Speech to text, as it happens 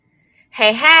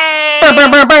Hey, hey!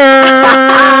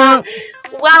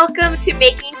 Welcome to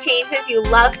Making Changes You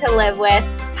Love to Live With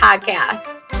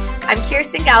podcast. I'm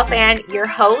Kirsten Gelfand, your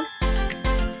host.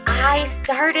 I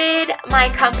started my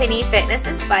company, Fitness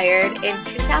Inspired, in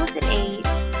 2008.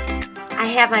 I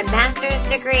have my master's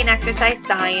degree in exercise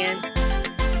science.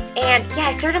 And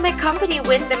I started my company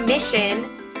with the mission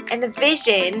and the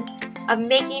vision of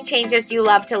making changes you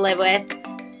love to live with.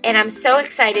 And I'm so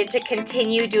excited to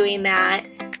continue doing that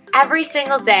every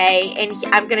single day. And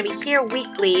I'm going to be here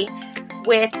weekly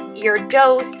with your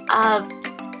dose of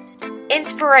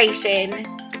inspiration,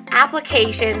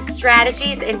 applications,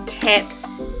 strategies, and tips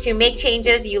to make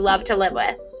changes you love to live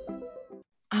with.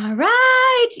 All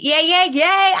right.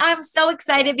 Yay. I'm so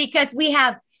excited because we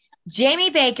have Jamie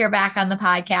Baker back on the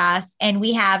podcast, and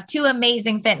we have two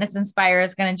amazing fitness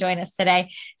inspirers going to join us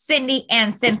today, Cindy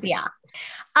and Cynthia.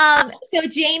 So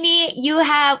Jamie,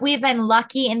 we've been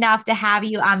lucky enough to have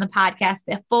you on the podcast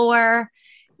before.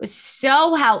 It was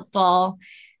so helpful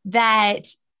that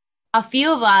a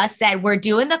few of us said we're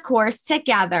doing the course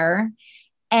together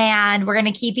and we're going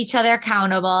to keep each other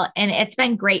accountable. And it's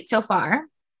been great so far.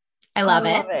 I love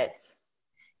it.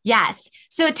 Yes.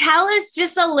 So tell us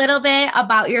just a little bit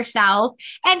about yourself,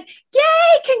 and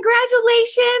yay,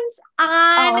 congratulations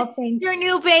on your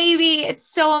new baby. It's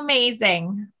so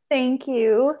amazing. Thank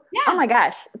you. Yeah. Oh my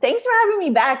gosh. Thanks for having me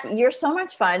back. You're so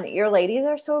much fun. Your ladies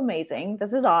are so amazing.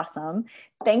 This is awesome.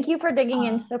 Thank you for digging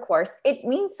into the course. It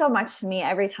means so much to me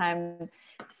every time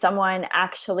someone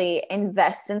actually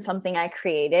invests in something I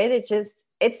created.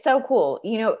 It's so cool.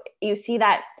 You know, you see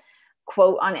that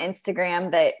quote on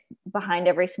Instagram that behind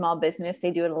every small business,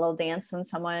 they do a little dance when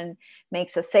someone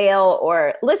makes a sale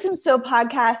or listens to a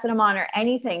podcast that I'm on or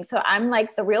anything. So I'm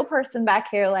like the real person back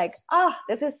here, like, oh,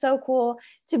 this is so cool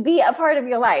to be a part of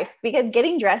your life, because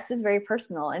getting dressed is very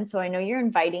personal. And so I know you're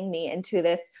inviting me into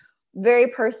this very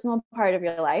personal part of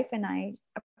your life, and I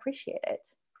appreciate it.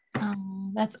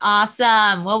 Oh, that's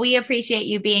awesome. Well, we appreciate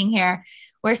you being here.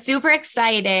 We're super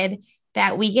excited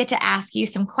that we get to ask you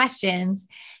some questions.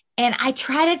 And I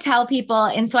try to tell people,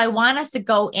 and so I want us to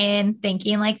go in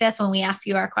thinking like this when we ask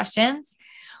you our questions.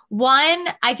 One,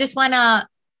 I just want to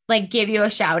give you a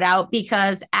shout out,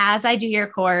 because as I do your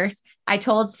course, I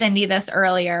told Cindy this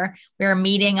earlier, we were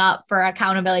meeting up for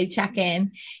accountability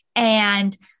check-in.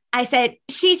 And I said,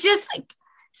 she's just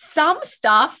some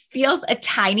stuff feels a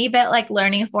tiny bit like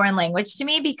learning a foreign language to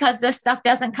me, because this stuff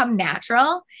doesn't come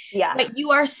natural. Yeah. But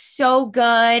you are so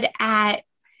good at,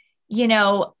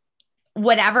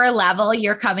 whatever level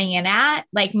you're coming in at,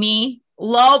 like me,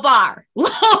 low bar.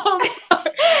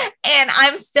 And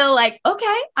I'm still like,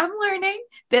 okay, I'm learning.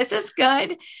 This is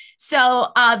good. So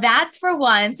that's for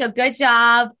one. So good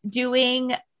job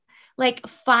doing,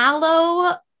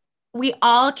 follow. We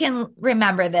all can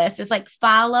remember this. It's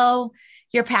follow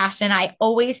your passion. I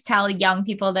always tell young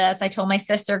people this. I told my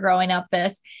sister growing up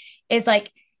this is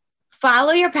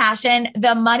follow your passion.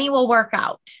 The money will work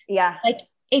out. Yeah.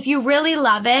 If you really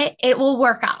love it, it will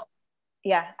work out.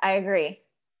 Yeah, I agree.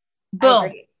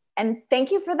 Boom. And thank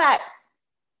you for that.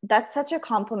 That's such a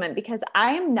compliment, because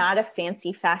I am not a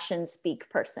fancy fashion speak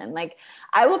person.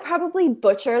 I will probably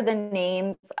butcher the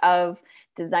names of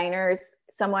designers.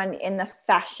 Someone in the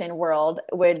fashion world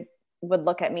would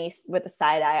look at me with a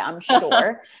side eye, I'm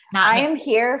sure. I am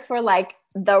here for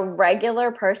the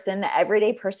regular person, the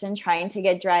everyday person trying to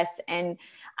get dressed. And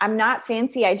I'm not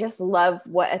fancy. I just love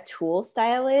what a tool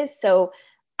style is. So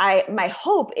my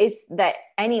hope is that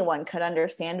anyone could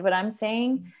understand what I'm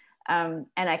saying, and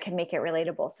I can make it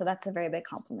relatable. So that's a very big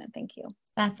compliment. Thank you.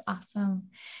 That's awesome.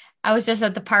 I was just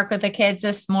at the park with the kids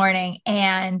this morning,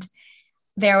 and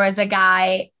there was a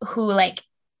guy who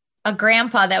a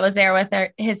grandpa that was there with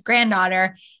his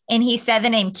granddaughter, and he said the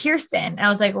name Kirsten. And I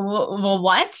was like, well,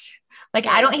 what?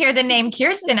 I don't hear the name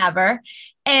Kirsten ever.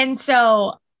 And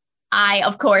so I,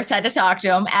 of course, had to talk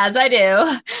to him, as I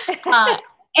do.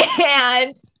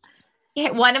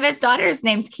 And one of his daughters'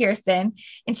 name's Kirsten,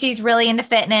 and she's really into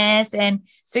fitness. And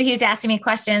so he was asking me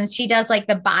questions. She does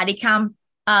the body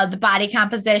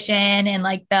composition and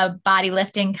the body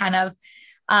lifting kind of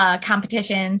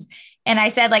competitions. And I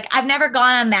said, I've never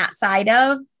gone on that side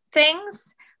of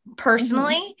things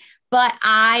personally, but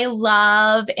I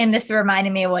love, and this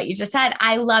reminded me of what you just said,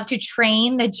 I love to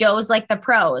train the Joes like the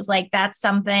pros. That's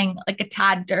something a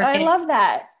Todd Durkin. I love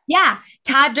that. Yeah.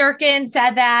 Todd Durkin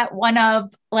said that, one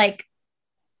of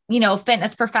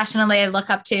fitness professional that I look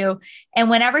up to.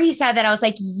 And whenever he said that, I was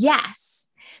like, yes,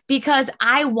 because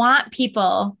I want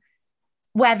people,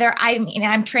 whether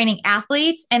I'm training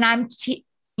athletes and I'm,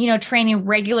 training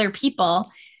regular people,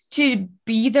 to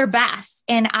be their best.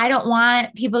 And I don't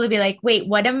want people to be like, wait,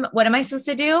 what am I supposed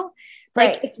to do? Like,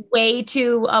 Right. it's way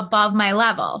too above my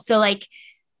level. So like,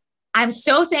 I'm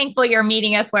so thankful you're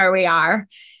meeting us where we are.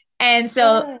 And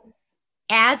so Yes.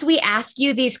 as we ask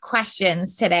you these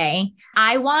questions today,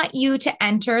 I want you to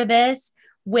enter this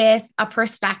with a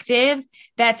perspective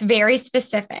that's very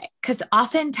specific, because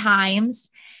oftentimes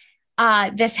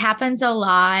this happens a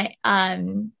lot.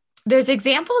 There's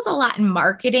examples a lot in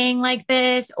marketing like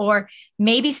this, or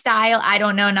maybe style. I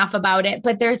don't know enough about it,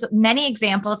 but there's many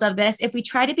examples of this. If we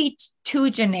try to be too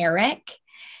generic,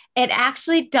 it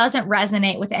actually doesn't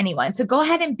resonate with anyone. So go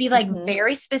ahead and be like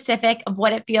very specific of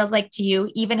what it feels like to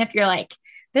you, even if you're like,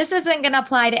 this isn't going to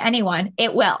apply to anyone.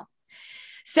 It will.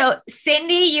 So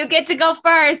Cindy, you get to go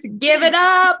first. Give it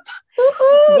up.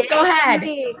 Yes, go ahead.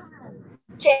 Cindy.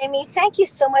 Jamie, thank you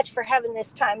so much for having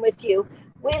this time with you.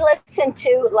 We listen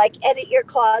to like Edit Your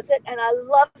Closet, and I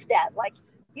love that. Like,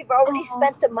 you've already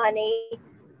spent the money.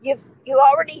 You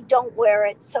already don't wear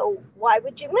it, so why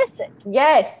would you miss it?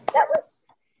 Yes.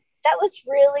 That was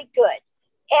really good.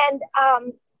 And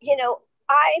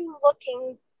I'm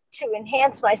looking to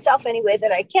enhance myself any way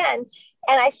that I can.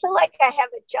 And I feel like I have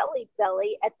a jelly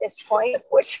belly at this point,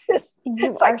 which is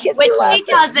which she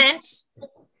doesn't.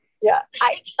 Yeah,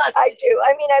 I do.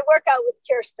 I mean, I work out with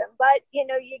Kirsten, but you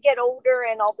get older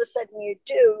and all of a sudden you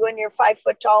do when you're 5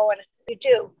 foot tall, and you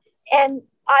do. And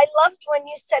I loved when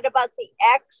you said about the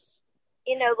X,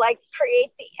 like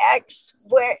create the X,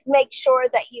 where make sure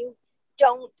that you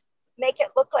don't make it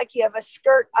look like you have a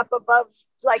skirt up above,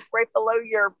 like right below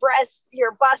your bust,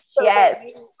 so that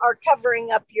you are covering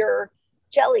up your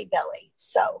jelly belly.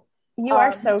 So you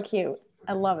are so cute.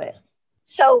 I love it.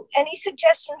 So any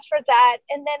suggestions for that?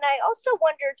 And then I also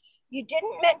wondered, you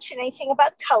didn't mention anything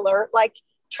about color, like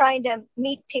trying to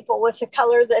meet people with a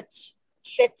color that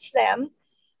fits them.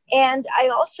 And I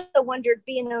also wondered,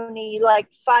 being only like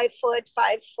 5 foot,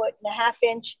 5.5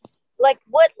 inch, like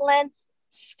what length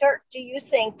skirt do you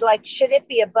think? Like, should it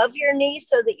be above your knee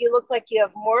so that you look like you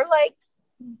have more legs?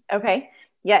 Okay.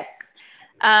 Yes.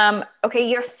 Okay.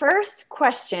 Your first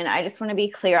question, I just want to be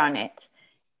clear on it.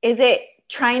 Is it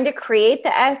trying to create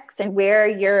the X and where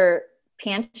your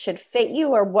pants should fit you,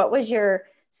 or what was your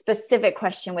specific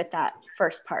question with that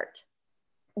first part?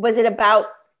 Was it about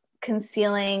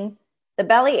concealing the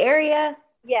belly area?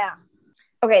 Yeah.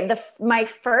 Okay. My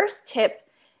first tip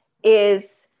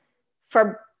is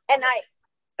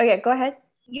okay, go ahead.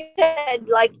 You said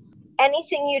like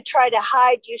anything you try to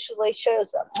hide usually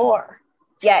shows up more.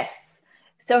 Yes.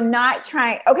 So not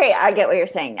trying. Okay. I get what you're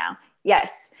saying now.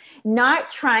 Yes. Not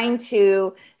trying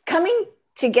to coming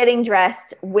to getting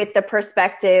dressed with the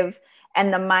perspective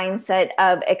and the mindset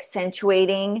of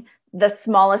accentuating the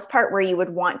smallest part where you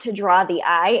would want to draw the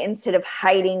eye instead of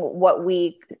hiding what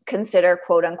we consider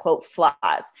quote unquote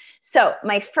flaws. So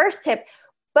my first tip,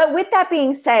 but with that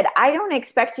being said, I don't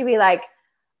expect you to be like,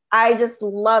 I just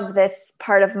love this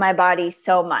part of my body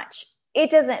so much.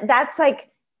 It doesn't, that's like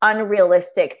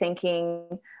unrealistic thinking,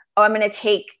 oh, I'm going to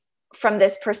take from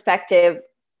this perspective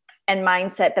and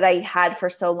mindset that I had for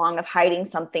so long of hiding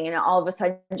something and all of a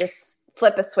sudden just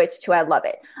flip a switch to I love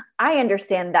it. I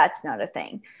understand that's not a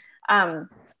thing.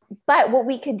 But what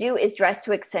we could do is dress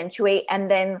to accentuate and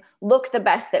then look the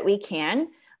best that we can.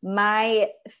 My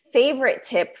favorite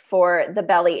tip for the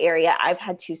belly area, I've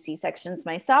had 2 C-sections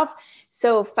myself.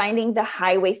 So finding the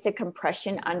high-waisted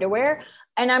compression underwear,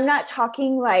 and I'm not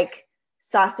talking like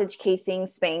sausage casing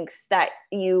Spanx that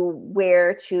you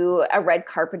wear to a red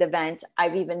carpet event.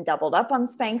 I've even doubled up on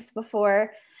Spanx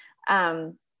before.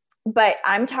 But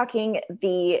I'm talking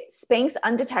the Spanx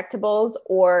Undetectables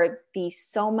or the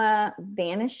Soma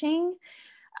Vanishing.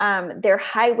 They're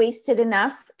high-waisted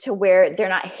enough to where they're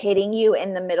not hitting you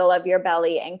in the middle of your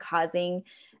belly and causing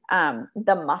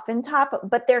the muffin top,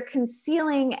 but they're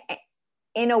concealing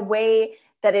in a way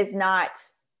that is not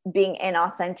being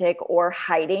inauthentic or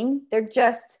hiding. They're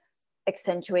just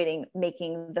accentuating,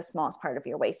 making the smallest part of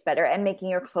your waist better and making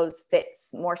your clothes fit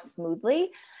more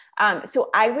smoothly. So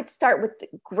I would start with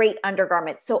great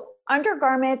undergarments. So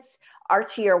undergarments are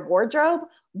to your wardrobe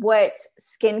what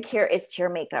skincare is to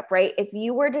your makeup, right? If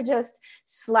you were to just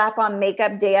slap on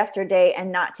makeup day after day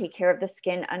and not take care of the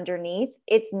skin underneath,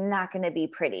 it's not going to be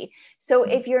pretty. So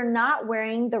if you're not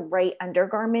wearing the right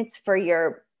undergarments for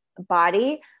your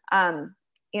body,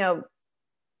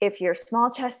 if you're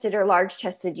small chested or large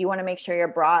chested, you want to make sure your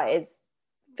bra is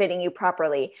fitting you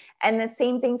properly. And the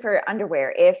same thing for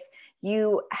underwear. If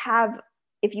you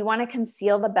want to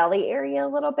conceal the belly area a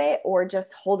little bit or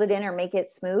just hold it in or make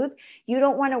it smooth, you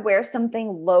don't want to wear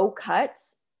something low cut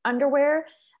underwear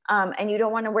And you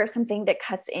don't want to wear something that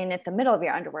cuts in at the middle of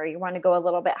your underwear. You want to go a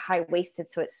little bit high-waisted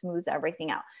so it smooths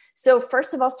everything out. So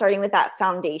first of all, starting with that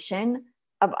foundation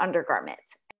of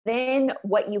undergarments. Then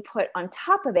what you put on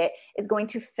top of it is going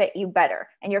to fit you better.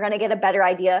 And you're going to get a better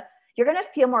idea. You're going to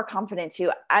feel more confident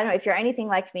too. I don't know if you're anything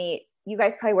like me, you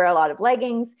guys probably wear a lot of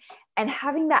leggings, and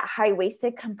having that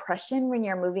high-waisted compression when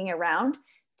you're moving around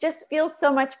just feels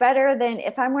so much better than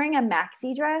if I'm wearing a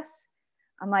maxi dress.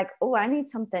 I'm like, oh, I need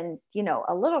something,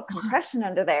 a little compression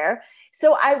under there.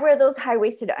 So I wear those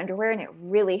high-waisted underwear and it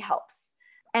really helps.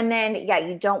 And then,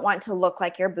 you don't want to look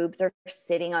like your boobs are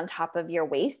sitting on top of your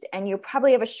waist, and you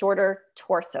probably have a shorter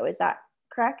torso. Is that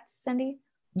correct, Cindy?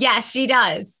 Yes, she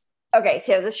does. Okay,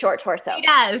 she has a short torso. She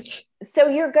does. So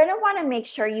you're going to want to make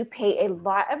sure you pay a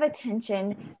lot of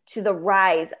attention to the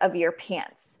rise of your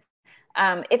pants.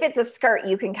 If it's a skirt,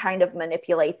 you can kind of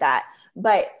manipulate that.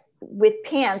 But with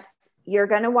pants, you're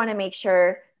going to want to make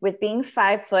sure, with being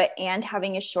 5 foot and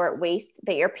having a short waist,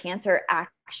 that your pants are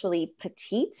actually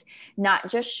petite, not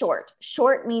just short.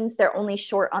 Short means they're only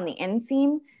short on the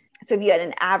inseam. So if you had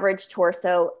an average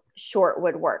torso, short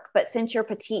would work. But since you're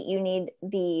petite, you need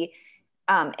the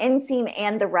inseam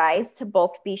and the rise to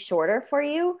both be shorter for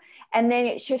you. And then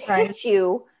it should hit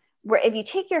you where, if you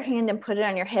take your hand and put it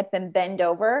on your hip and bend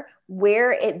over,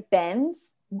 where it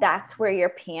bends, that's where your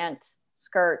pant,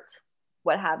 skirt,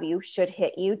 what have you, should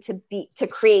hit you to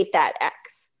create that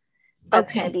X.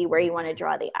 That's going to be where you want to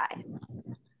draw the eye.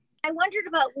 I wondered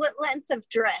about what length of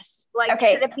dress.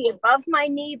 Should it be above my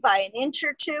knee by an inch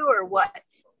or two, or what?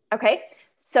 Okay.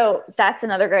 So that's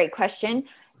another great question.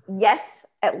 Yes,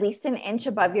 at least an inch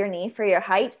above your knee for your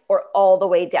height, or all the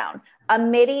way down. A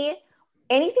midi,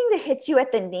 anything that hits you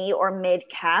at the knee or mid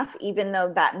calf, even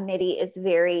though that midi is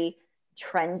very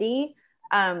trendy,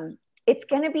 it's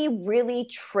going to be really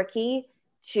tricky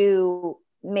to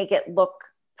make it look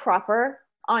proper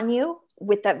on you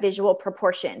with that visual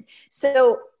proportion.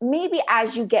 So maybe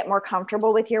as you get more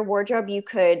comfortable with your wardrobe, you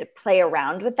could play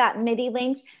around with that midi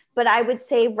length. But I would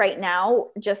say right now,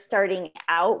 just starting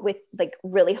out with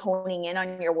really honing in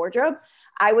on your wardrobe,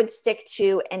 I would stick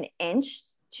to an inch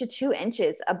to 2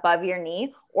 inches above your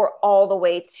knee, or all the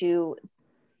way to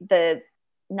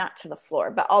not to the floor,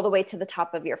 but all the way to the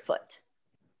top of your foot.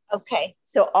 Okay.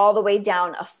 So all the way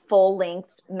down, a full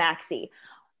length maxi.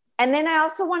 And then I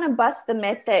also want to bust the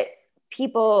myth that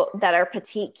people that are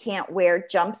petite can't wear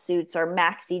jumpsuits or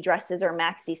maxi dresses or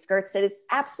maxi skirts. That is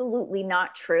absolutely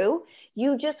not true.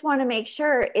 You just want to make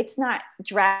sure it's not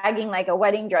dragging like a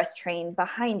wedding dress train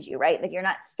behind you, right? Like you're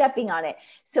not stepping on it.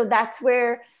 So that's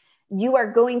where you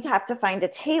are going to have to find a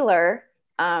tailor.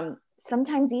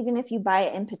 Sometimes even if you buy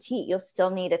it in petite, you'll still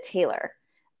need a tailor.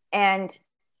 And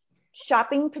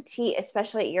shopping petite,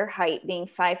 especially at your height, being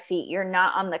 5 feet, you're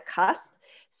not on the cusp.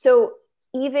 So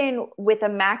even with a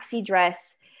maxi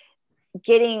dress,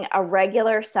 getting a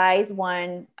regular size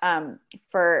one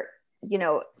for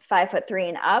 5'3"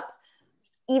 and up,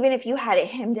 even if you had it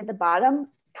hemmed at the bottom,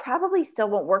 probably still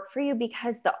won't work for you,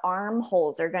 because the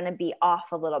armholes are going to be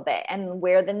off a little bit and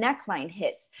where the neckline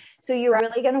hits. So you're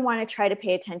really going to want to try to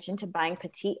pay attention to buying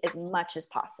petite as much as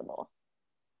possible.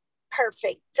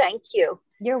 Perfect. Thank you.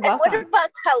 You're welcome. And what about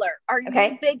color? Are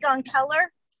you big on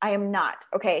color? I am not.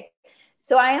 Okay.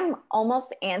 So I am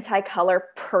almost anti-color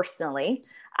personally.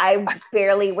 I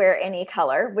barely wear any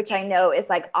color, which I know is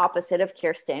opposite of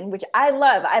Kirsten, which I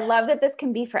love. I love that this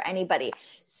can be for anybody.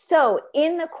 So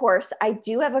in the course, I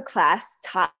do have a class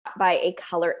taught by a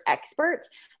color expert.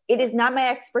 It is not my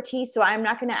expertise, so I'm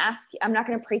not going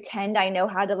to pretend I know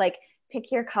how to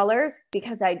pick your colors,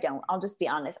 because I don't. I'll just be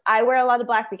honest. I wear a lot of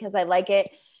black because I like it,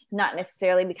 not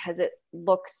necessarily because it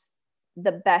looks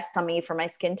the best on me for my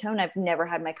skin tone. I've never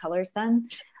had my colors done.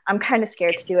 I'm kind of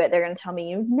scared to do it. They're going to tell me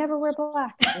you never wear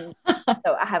black. So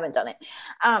I haven't done it.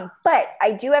 But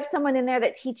I do have someone in there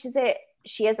that teaches it.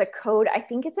 She has a code. I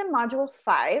think it's in module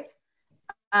 5.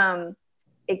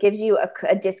 It gives you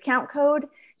a discount code,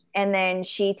 and then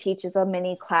she teaches a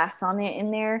mini class on it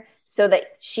in there so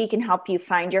that she can help you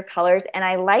find your colors. And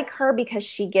I like her because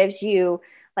she gives you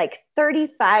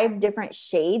 35 different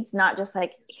shades, not just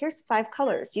here's 5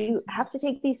 colors. You have to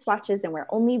take these swatches and wear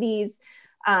only these.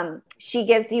 She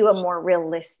gives you a more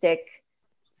realistic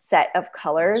set of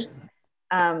colors.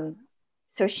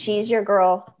 So she's your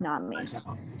girl, not me.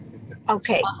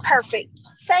 Okay, perfect.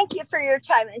 Thank you for your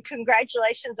time, and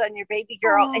congratulations on your baby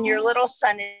girl. Aww. And your little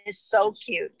son is so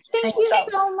cute. Thank you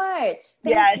so much.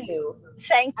 Thank you.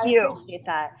 Thank you. I appreciate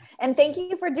that. And thank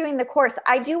you for doing the course.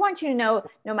 I do want you to know,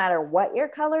 no matter what your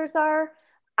colors are,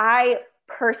 I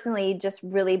personally just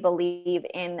really believe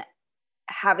in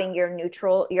having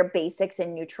your basics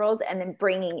and neutrals, and then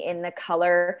bringing in the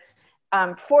color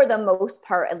for the most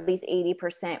part, at least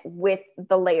 80% with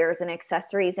the layers and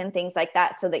accessories and things like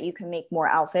that, so that you can make more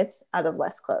outfits out of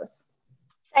less clothes.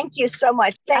 Thank you so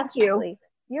much. Thank Absolutely. you.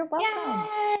 You're welcome.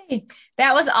 Yay!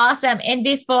 That was awesome. And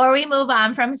before we move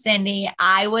on from Cindy,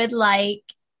 I would like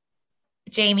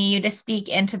Jamie, you to speak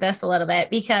into this a little bit,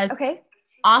 because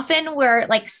often we're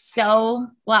like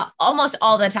almost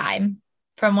all the time,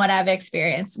 from what I've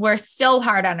experienced, we're so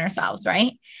hard on ourselves,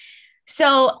 right?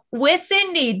 So with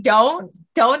Cindy, don't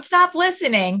stop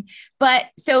listening. But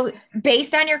so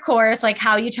based on your course, like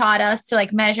how you taught us to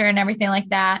like measure and everything like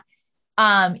that,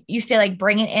 you say like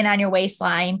bring it in on your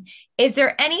waistline. Is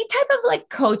there any type of like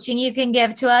coaching you can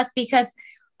give to us? Because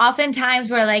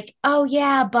oftentimes we're like, oh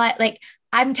yeah, but like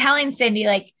I'm telling Cindy,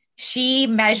 like she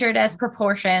measured as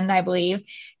proportioned, I believe.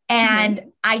 And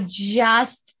I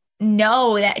just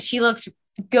know that she looks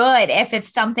good if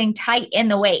it's something tight in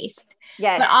the waist.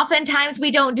 Yes. But oftentimes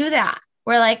we don't do that.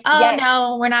 We're like, oh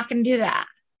no, we're not going to do that.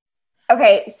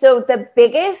 Okay. So the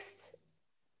biggest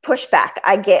pushback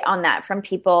I get on that from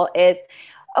people is,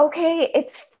 okay,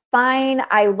 it's fine.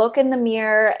 I look in the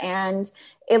mirror and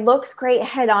it looks great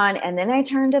head on. And then I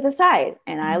turn to the side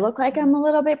and I look like I'm a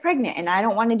little bit pregnant, and I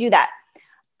don't want to do that.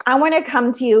 I want to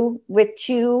come to you with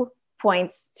 2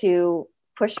 points to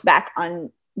push back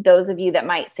on those of you that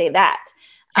might say that.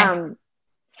 Okay.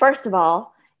 First of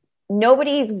all,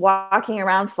 nobody's walking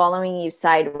around following you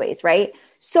sideways, right?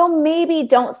 So maybe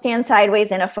don't stand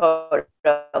sideways in a photo,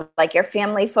 like your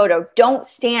family photo. Don't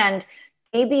stand.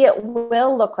 Maybe it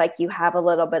will look like you have a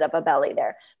little bit of a belly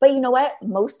there. But you know what?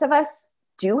 Most of us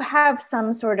do have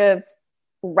some sort of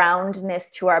roundness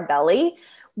to our belly,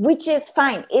 which is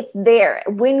fine. It's there.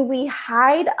 When we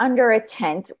hide under a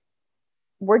tent,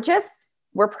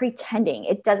 we're pretending.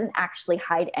 It doesn't actually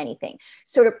hide anything.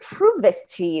 So to prove this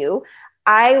to you,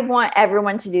 I want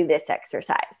everyone to do this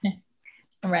exercise.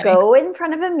 Go in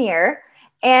front of a mirror,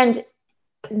 and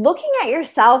looking at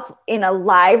yourself in a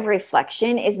live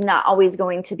reflection is not always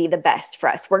going to be the best for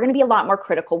us. We're going to be a lot more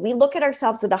critical. We look at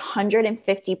ourselves with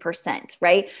 150%,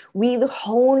 right? We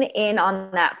hone in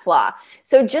on that flaw.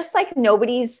 So just like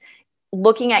nobody's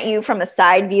looking at you from a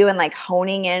side view and like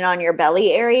honing in on your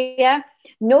belly area,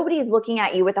 nobody's looking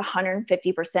at you with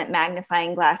 150%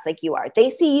 magnifying glass like you are. They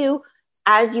see you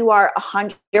as you are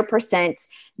 100%.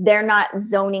 They're not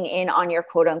zoning in on your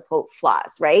quote unquote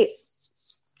flaws, right?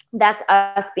 That's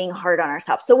us being hard on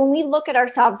ourselves. So when we look at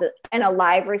ourselves in a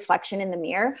live reflection in the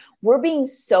mirror, we're being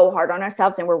so hard on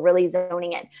ourselves and we're really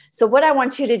zoning in. So what I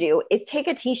want you to do is take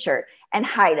a t-shirt and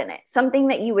hide in it. Something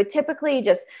that you would typically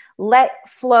just let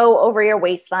flow over your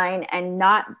waistline and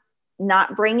not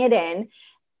bring it in.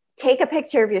 Take a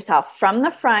picture of yourself from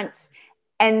the front,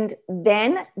 and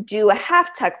then do a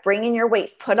half tuck, bring in your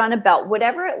waist, put on a belt,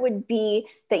 whatever it would be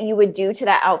that you would do to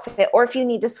that outfit. Or if you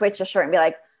need to switch a shirt and be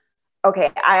like,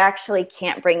 okay, I actually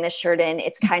can't bring this shirt in.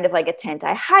 It's kind of like a tent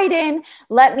I hide in.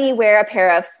 Let me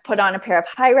put on a pair of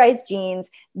high-rise jeans,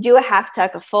 do a half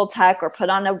tuck, a full tuck, or put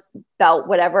on a belt,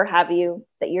 whatever have you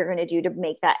that you're going to do to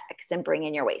make that X and bring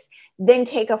in your waist. Then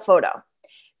take a photo.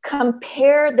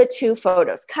 Compare the 2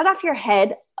 photos. Cut off your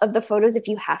head of the photos if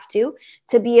you have to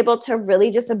be able to really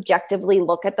just objectively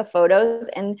look at the photos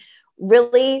and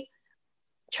really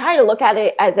try to look at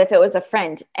it as if it was a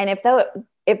friend. And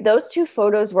if those 2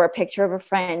 photos were a picture of a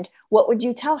friend, what would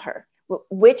you tell her?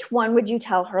 Which one would you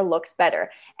tell her looks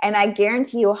better? And I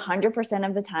guarantee you 100%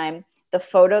 of the time, the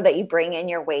photo that you bring in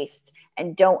your waist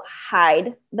and don't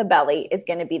hide the belly is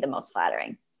going to be the most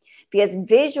flattering. Because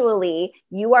visually,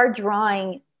 you are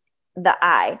drawing the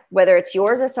eye, whether it's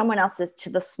yours or someone else's, to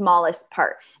the smallest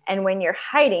part. And when you're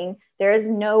hiding, there is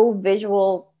no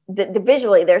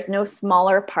visually, there's no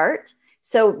smaller part.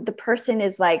 So the person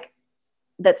is like,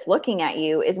 that's looking at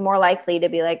you is more likely to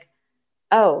be like,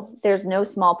 oh, there's no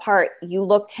small part. You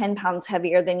look 10 pounds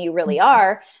heavier than you really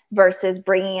are, versus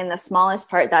bringing in the smallest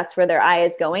part. That's where their eye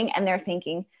is going. And they're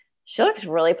thinking, she looks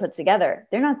really put together.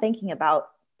 They're not thinking about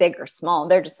big or small.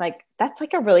 They're just like, that's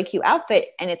like a really cute outfit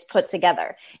and it's put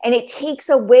together. And it takes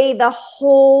away the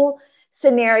whole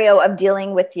scenario of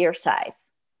dealing with your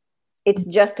size. It's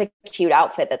just a cute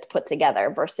outfit that's put together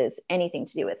versus anything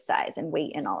to do with size and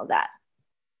weight and all of that.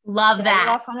 Love that.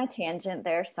 Off on a tangent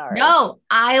there. Sorry. No,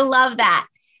 I love that.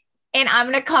 And I'm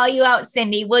going to call you out,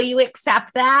 Cindy. Will you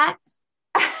accept that?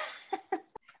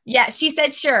 Yeah. She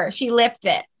said, sure. She lipped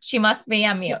it. She must be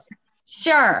on mute.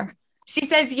 Sure. She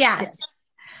says, yes.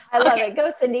 I love it. Go,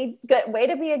 Cindy. Good way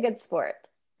to be a good sport.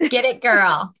 Get it,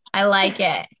 girl. I like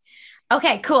it.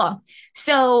 Okay, cool.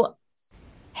 So,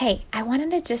 hey, I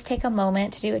wanted to just take a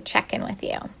moment to do a check-in with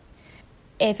you.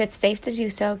 If it's safe to do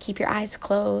so, keep your eyes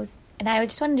closed. And I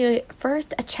just want to do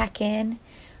first a check-in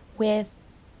with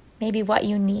maybe what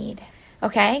you need.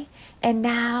 Okay? And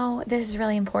now this is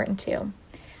really important too.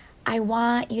 I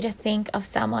want you to think of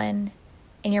someone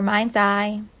in your mind's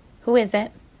eye. Who is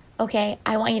it? Okay,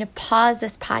 I want you to pause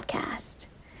this podcast.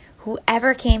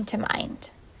 Whoever came to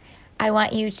mind, I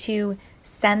want you to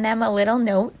send them a little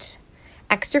note.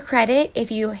 Extra credit if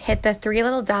you hit the 3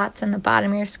 little dots on the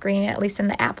bottom of your screen, at least in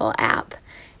the Apple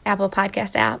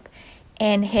Podcast app,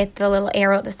 and hit the little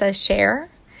arrow that says share.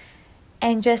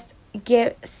 And just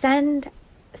send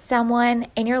someone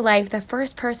in your life, the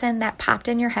first person that popped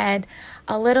in your head,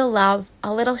 a little love,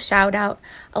 a little shout out,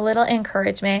 a little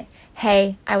encouragement.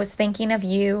 Hey, I was thinking of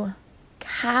you.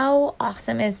 How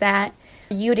awesome is that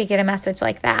for you to get a message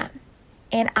like that?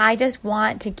 And I just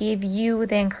want to give you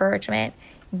the encouragement.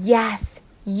 Yes,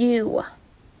 you.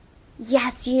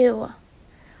 Yes, you.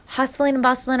 Hustling and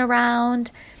bustling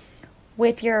around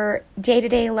with your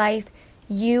day-to-day life,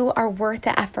 you are worth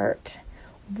the effort.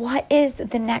 What is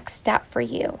the next step for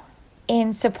you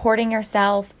in supporting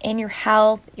yourself, in your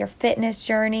health, your fitness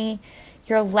journey,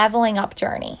 your leveling up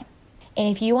journey? And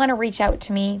if you want to reach out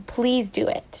to me, please do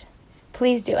it.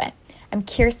 Please do it. I'm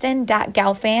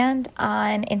Kirsten.Gelfand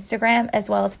on Instagram, as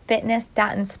well as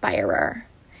fitness.inspirer.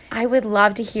 I would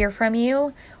love to hear from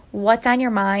you, what's on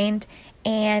your mind,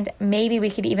 and maybe we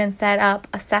could even set up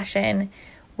a session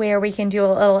where we can do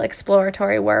a little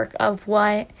exploratory work of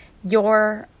what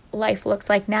your life looks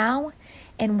like now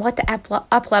and what the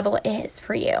up level is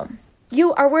for you.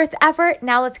 You are worth effort.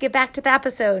 Now let's get back to the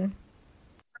episode.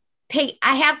 Peggy,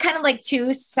 I have kind of like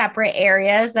 2 separate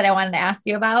areas that I wanted to ask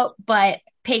you about, but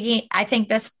Peggy, I think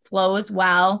this flows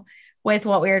well with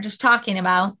what we were just talking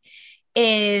about.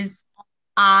 Is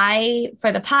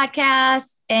for the podcast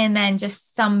and then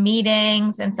just some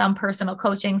meetings and some personal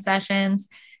coaching sessions,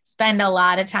 spend a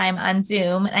lot of time on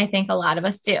Zoom. And I think a lot of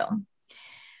us do.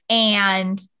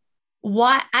 And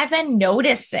what I've been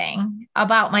noticing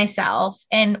about myself,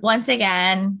 and once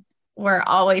again, we're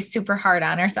always super hard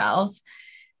on ourselves.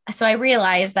 So I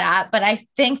realize that, but I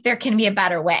think there can be a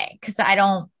better way because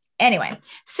anyway,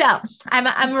 so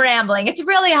I'm rambling. It's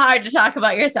really hard to talk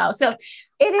about yourself. So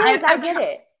it is, I get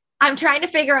it. I'm trying to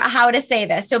figure out how to say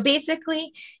this. So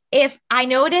basically, if I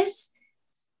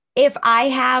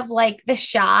have like the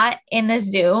shot in the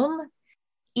Zoom,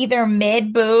 either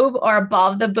mid boob or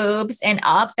above the boobs and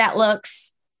up, that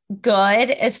looks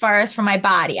good as far as for my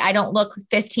body. I don't look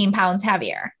 15 pounds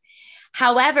heavier.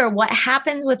 However, what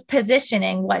happens with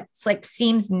positioning, what's like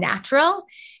seems natural,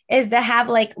 is to have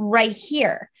like right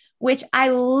here, which I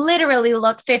literally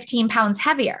look 15 pounds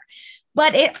heavier.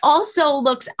 But it also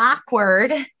looks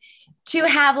awkward to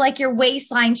have like your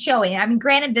waistline showing. I mean,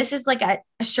 granted, this is like a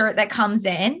shirt that comes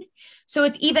in. So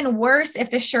it's even worse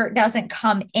if the shirt doesn't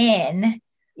come in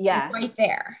right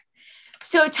there.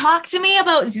 So talk to me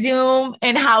about Zoom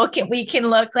and how we can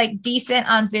look like decent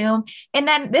on Zoom. And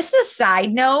then this is a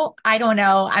side note. I don't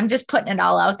know. I'm just putting it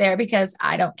all out there because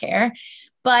I don't care.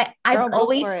 But I've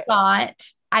always thought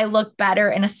I look better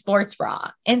in a sports bra.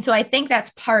 And so I think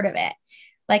that's part of it.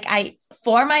 Like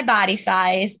for my body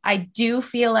size, I do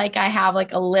feel like I have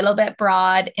like a little bit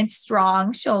broad and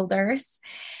strong shoulders.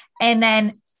 And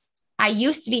then I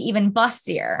used to be even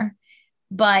bustier,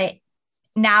 but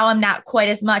now I'm not quite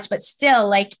as much, but still,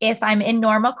 like if I'm in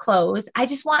normal clothes, I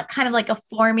just want kind of like a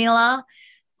formula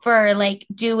for like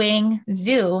doing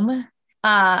Zoom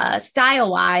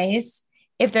style wise.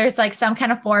 If there's like some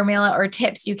kind of formula or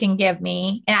tips you can give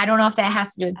me. And I don't know if that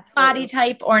has to do with body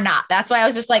type or not. That's why I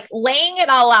was just like laying it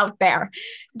all out there.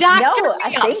 Dr.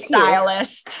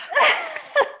 Stylist.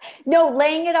 No,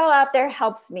 laying it all out there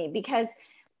helps me because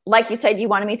like you said, you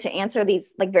wanted me to answer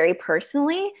these like very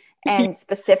personally and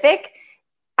specific.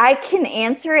 I can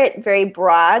answer it very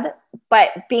broad,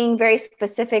 but being very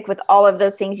specific with all of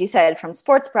those things you said, from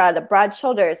sports bra to broad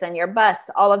shoulders and your bust,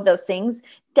 all of those things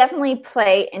definitely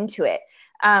play into it.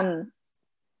 And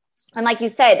like you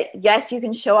said, yes, you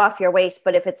can show off your waist,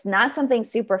 but if it's not something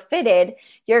super fitted,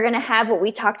 you're going to have what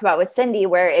we talked about with Cindy,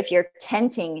 where if you're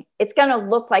tenting, it's going to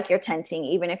look like you're tenting,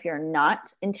 even if you're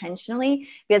not intentionally,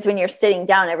 because when you're sitting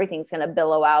down, everything's going to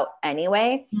billow out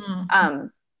anyway. Mm-hmm.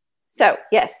 So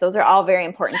yes, those are all very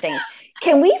important things.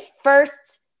 Can we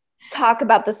first talk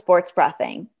about the sports bra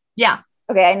thing? Yeah.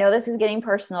 Okay. I know this is getting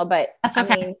personal, but that's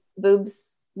okay. I mean,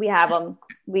 boobs, we have them.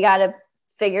 We got to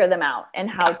figure them out and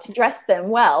how to dress them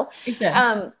well.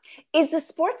 Is the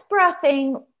sports bra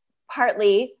thing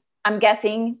partly, I'm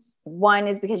guessing, one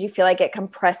is because you feel like it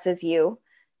compresses you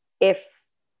if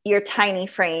you're tiny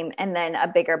frame and then a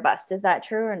bigger bust. Is that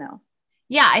true or no?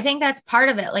 Yeah, I think that's part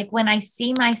of it. Like when I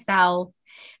see myself,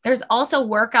 there's also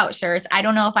workout shirts. I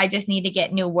don't know if I just need to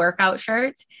get new workout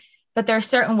shirts, but there are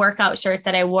certain workout shirts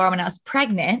that I wore when I was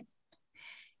pregnant.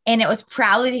 And it was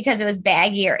probably because it was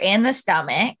baggier in the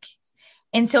stomach.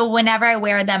 And so whenever I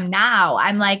wear them now,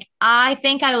 I'm like, I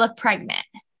think I look pregnant.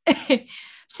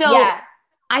 So yeah.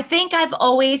 I think I've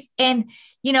always, and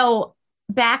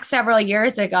back several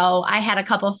years ago, I had a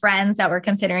couple of friends that were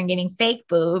considering getting fake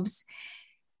boobs.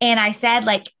 And I said,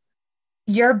 like,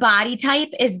 your body type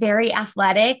is very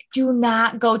athletic. Do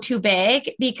not go too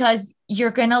big because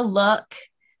you're going to look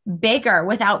bigger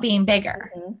without being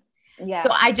bigger. Mm-hmm. Yeah.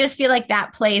 So I just feel like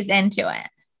that plays into it.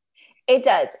 It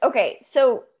does. Okay.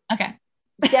 So okay.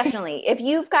 Definitely. If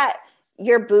you've got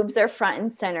your boobs are front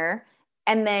and center,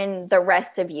 and then the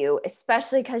rest of you,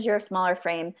 especially because you're a smaller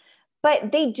frame,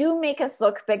 but they do make us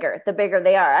look bigger, the bigger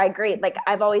they are. I agree. Like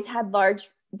I've always had large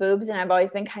boobs and I've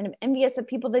always been kind of envious of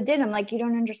people that did. I'm like, you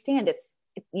don't understand.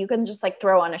 You can just like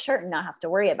throw on a shirt and not have to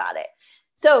worry about it.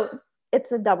 So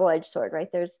it's a double-edged sword,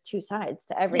 right? There's two sides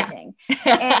to everything.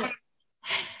 Yeah.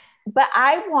 But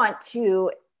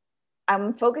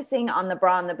I'm focusing on the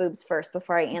bra and the boobs first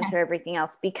before I answer everything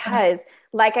else, because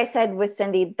like I said with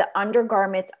Cindy, the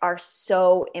undergarments are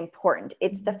so important.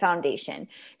 It's the foundation.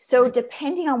 So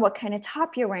depending on what kind of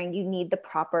top you're wearing, you need the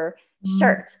proper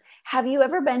shirt. Have you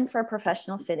ever been for a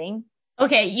professional fitting?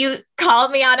 Okay, you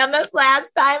called me out on this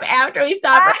last time after we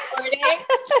stopped recording,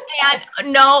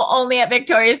 and no, only at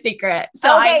Victoria's Secret.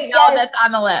 So okay, I know that's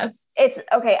on the list. It's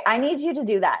okay. I need you to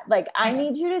do that. Like, I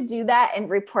need you to do that and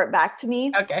report back to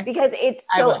me. Okay. Because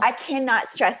I cannot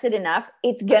stress it enough.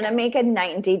 It's going to make a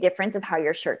night and day difference of how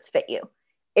your shirts fit you.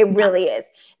 It really is.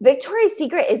 Victoria's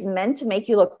Secret is meant to make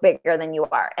you look bigger than you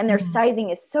are. And their sizing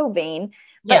is so vain.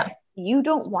 But you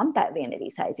don't want that vanity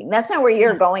sizing. That's not where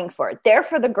you're going for. They're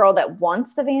for the girl that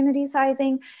wants the vanity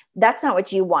sizing. That's not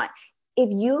what you want. If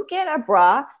you get a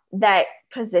bra that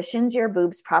positions your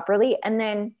boobs properly, and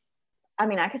then, I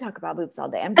mean, I could talk about boobs all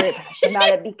day. I'm very passionate about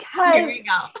it because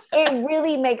it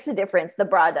really makes a difference. The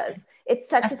bra does. It's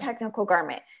such a technical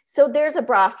garment. So there's a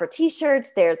bra for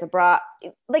t-shirts. There's a bra,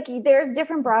 like there's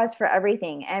different bras for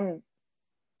everything. And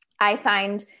I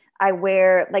find I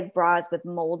wear like bras with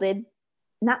molded,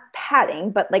 not padding,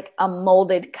 but like a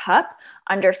molded cup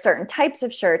under certain types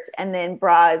of shirts, and then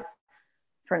bras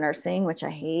for nursing, which I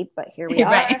hate, but here we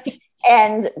are. Right.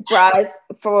 And bras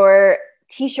for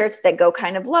t-shirts that go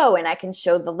kind of low, and I can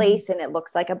show the lace and it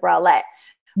looks like a bralette.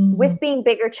 Mm-hmm. With being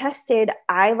bigger chested,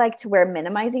 I like to wear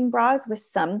minimizing bras with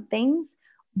some things.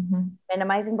 Mm-hmm.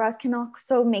 Minimizing bras can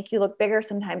also make you look bigger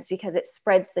sometimes because it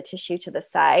spreads the tissue to the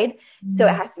side. Mm-hmm. So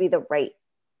it has to be the right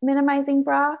minimizing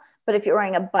bra. But if you're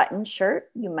wearing a button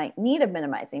shirt, you might need a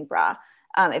minimizing bra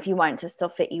if you want it to still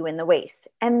fit you in the waist.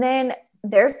 And then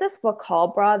there's this Wacoal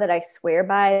bra that I swear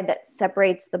by that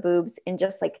separates the boobs in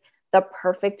just like the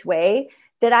perfect way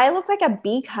that I look like a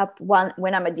B cup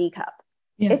when I'm a D cup.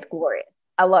 Yeah. It's glorious.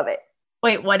 I love it.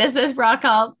 Wait, what is this bra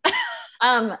called?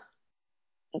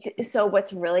 So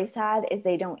what's really sad is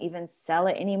they don't even sell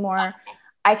it anymore.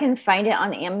 I can find it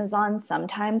on Amazon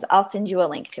sometimes. I'll send you a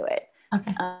link to it.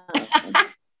 Okay.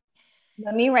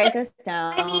 Let me write this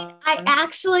down. I mean, I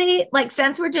actually, like,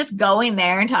 since we're just going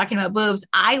there and talking about boobs,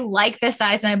 I like the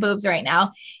size of my boobs right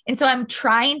now. And so I'm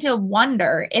trying to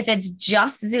wonder if it's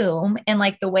just Zoom and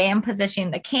like the way I'm positioning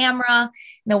the camera,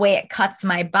 the way it cuts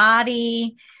my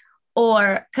body,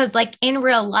 or because like in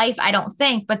real life, I don't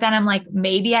think, but then I'm like,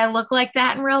 maybe I look like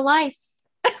that in real life.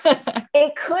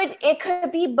 It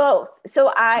could be both.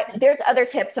 So there's other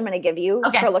tips I'm going to give you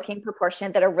for looking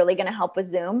proportionate that are really going to help with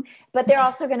Zoom, but they're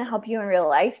also going to help you in real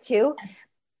life too.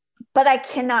 But I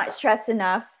cannot stress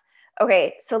enough.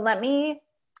 Okay. So let me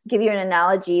give you an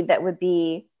analogy that would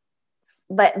be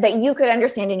that you could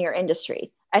understand in your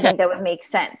industry. I think that would make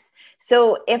sense.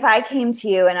 So if I came to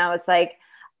you and I was like,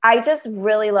 I just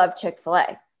really love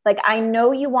Chick-fil-A. Like, I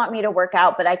know you want me to work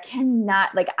out, but I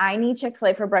cannot, like, I need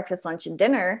Chick-fil-A for breakfast, lunch, and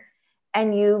dinner.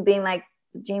 And you being like,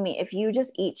 Jamie, if you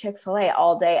just eat Chick-fil-A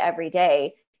all day, every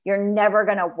day, you're never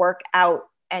going to work out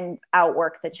and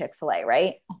outwork the Chick-fil-A,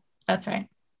 right? That's right.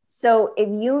 So if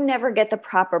you never get the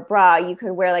proper bra, you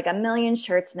could wear like a million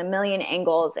shirts and a million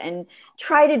angles and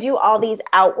try to do all these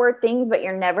outward things, but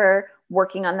you're never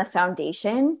working on the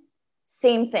foundation.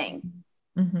 Same thing.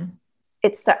 Mm-hmm.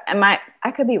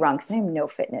 I could be wrong because I'm no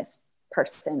fitness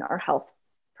person or health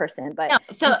person, but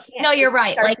you're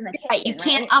right. Like you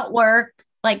can't outwork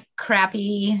like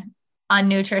crappy,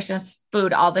 unnutritious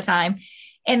food all the time.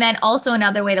 And then also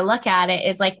another way to look at it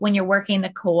is like when you're working the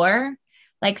core,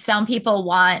 like some people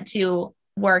want to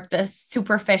work the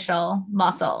superficial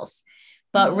muscles,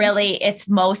 but really it's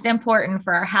most important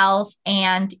for our health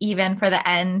and even for the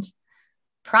end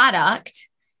product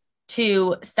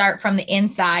to start from the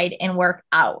inside and work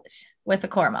out with the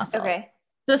core muscles. Okay.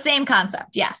 So same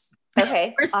concept. Yes.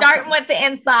 Okay. We're starting with the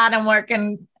inside and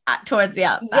working towards the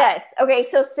outside. Yes. Okay.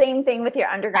 So same thing with your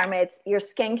undergarments, your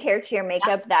skincare to your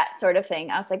makeup, that sort of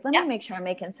thing. I was like, let me make sure I'm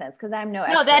making sense because I'm no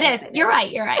expert. No, that is. You're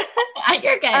right. You're right.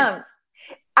 You're good.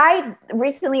 I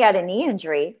recently had a knee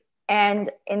injury, and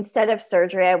instead of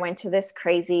surgery, I went to this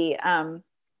crazy,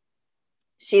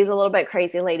 she's a little bit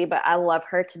crazy lady, but I love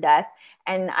her to death.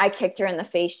 And I kicked her in the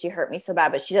face. She hurt me so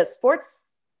bad, but she does sports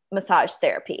massage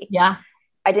therapy. Yeah.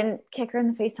 I didn't kick her in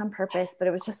the face on purpose, but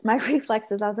it was just my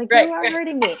reflexes. I was like, you are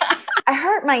hurting me. I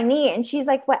hurt my knee. And she's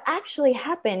like, what actually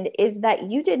happened is that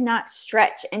you did not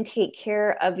stretch and take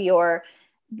care of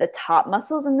the top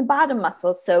muscles and the bottom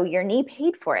muscles. So your knee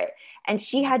paid for it. And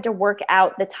she had to work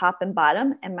out the top and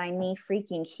bottom, and my knee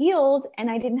freaking healed, and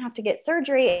I didn't have to get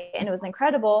surgery, and it was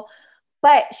incredible.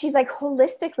 But she's like,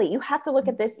 holistically, you have to look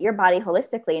at your body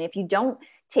holistically. And if you don't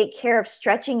take care of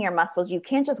stretching your muscles, you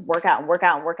can't just work out and work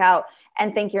out and work out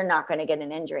and think you're not going to get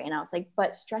an injury. And I was like,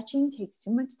 but stretching takes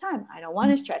too much time. I don't want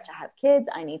to stretch. I have kids.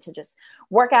 I need to just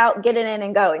work out, get it in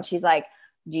and go. And she's like,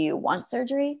 do you want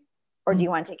surgery or do you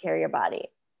want to take care of your body?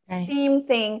 Right. Same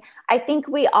thing. I think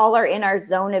we all are in our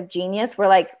zone of genius. We're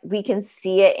like, we can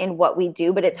see it in what we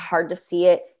do, but it's hard to see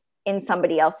it in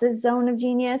somebody else's zone of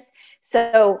genius.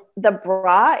 So the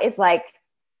bra is like,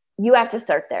 you have to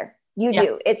start there. You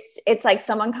do. It's like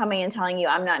someone coming and telling you,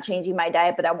 I'm not changing my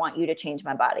diet, but I want you to change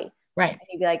my body. Right. And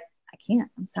you'd be like, I can't,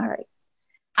 I'm sorry.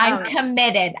 I'm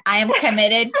committed. I am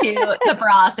committed to the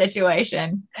bra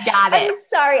situation. Got it. I'm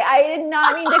sorry. I did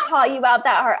not mean to call you out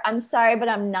that hard. I'm sorry, but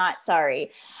I'm not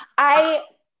sorry. I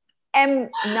am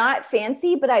not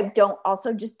fancy, but I don't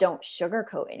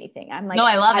sugarcoat anything. I'm like, no,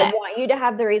 I love it. I want you to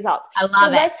have the results. I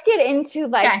love it. Let's get into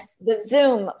the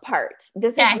Zoom part.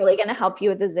 This is really going to help you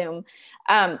with the Zoom.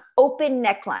 Open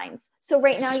necklines. So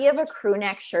right now you have a crew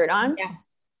neck shirt on,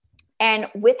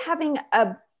 and with having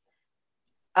a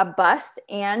bust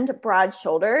and broad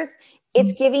shoulders,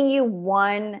 it's giving you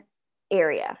one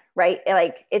area, right?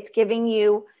 Like it's giving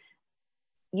you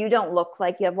don't look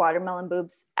like you have watermelon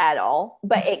boobs at all,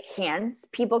 but it can.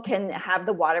 People can have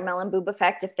the watermelon boob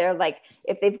effect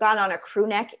if they've got on a crew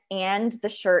neck and the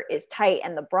shirt is tight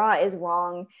and the bra is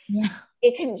wrong. Yeah.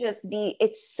 It can just be,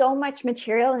 it's so much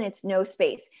material and it's no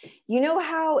space. You know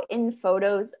how in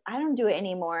photos, I don't do it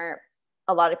anymore.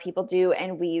 A lot of people do,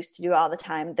 and we used to do all the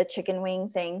time, the chicken wing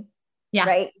thing. Yeah.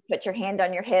 Right. Put your hand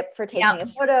on your hip for taking a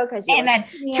photo and then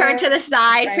turn to the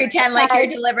side, pretend like you're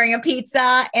delivering a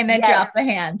pizza, and then drop the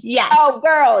hand. Yes. Oh,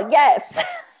 girl. Yes.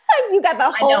 You got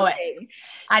the whole thing.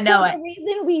 I know it. The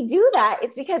reason we do that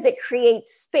is because it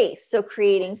creates space. So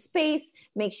creating space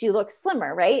makes you look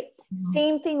slimmer, right? Mm-hmm.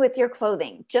 Same thing with your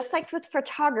clothing. Just like with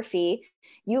photography,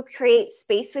 you create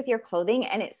space with your clothing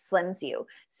and it slims you.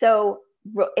 So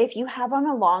if you have on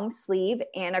a long sleeve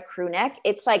and a crew neck,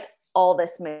 it's like all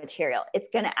this material. It's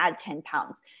going to add 10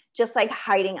 pounds, just like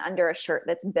hiding under a shirt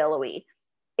that's billowy.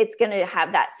 It's going to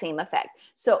have that same effect.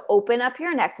 So open up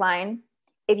your neckline.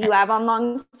 If you have on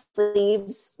long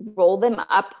sleeves, roll them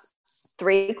up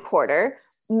 3/4,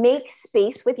 make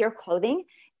space with your clothing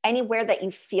anywhere that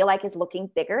you feel like is looking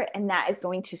bigger, and that is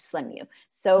going to slim you.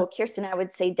 So Kirsten, I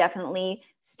would say definitely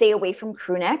stay away from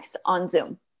crew necks on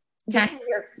Zoom. Okay.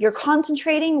 You're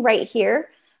concentrating right here.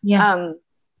 Yeah.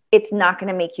 It's not going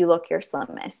to make you look your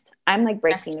slimmest. I'm like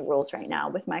breaking the rules right now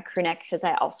with my crew neck because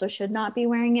I also should not be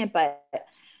wearing it, but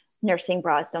nursing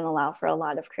bras don't allow for a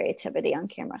lot of creativity on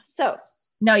camera. So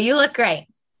no, you look great.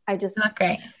 I just look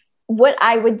great. What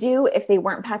I would do if they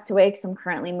weren't packed away, because I'm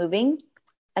currently moving,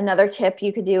 another tip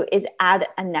you could do is add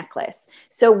a necklace.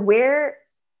 So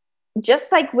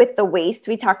just like with the waist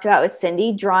we talked about with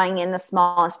Cindy, drawing in the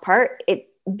smallest part, it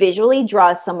visually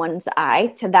draws someone's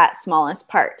eye to that smallest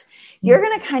part. You're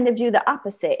going to kind of do the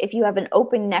opposite. If you have an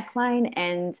open neckline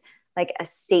and like a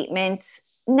statement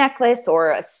necklace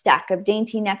or a stack of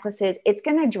dainty necklaces, it's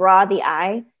going to draw the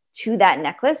eye to that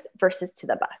necklace versus to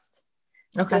the bust.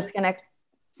 Okay. So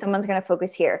someone's going to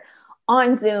focus here.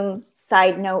 On Zoom,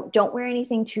 side note, don't wear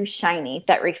anything too shiny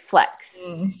that reflects.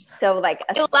 So like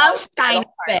I love shiny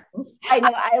things. I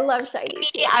know, I love shiny.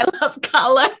 I love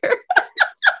color.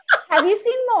 Have you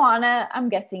seen Moana? I'm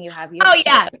guessing you have. Oh,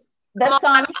 yes. The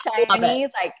song Shiny,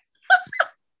 like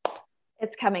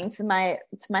it's coming to my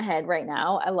head right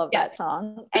now. I love that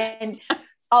song. And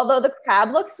although the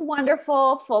crab looks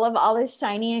wonderful, full of all this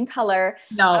shiny and color,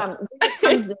 do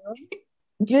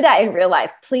that in real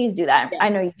life. Please do that. Yeah. I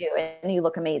know you do, and you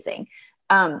look amazing.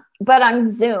 But on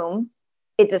Zoom,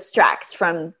 it distracts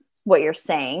from what you're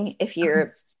saying if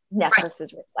your necklace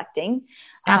is reflecting.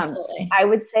 Absolutely. So I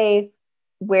would say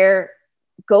wear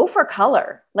go for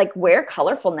color, like wear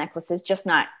colorful necklaces, just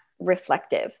not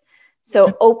reflective.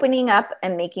 So opening up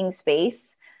and making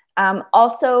space.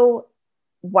 Also,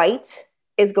 white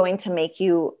is going to make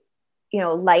you,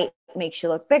 light makes you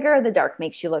look bigger. The dark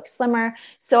makes you look slimmer.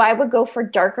 So I would go for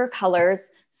darker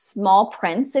colors, small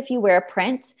prints. If you wear a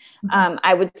print,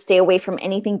 I would stay away from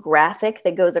anything graphic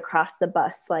that goes across the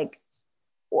bust, like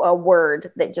a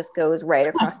word that just goes right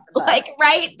across the bust. Like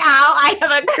right now, I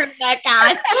have a crew neck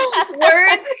on,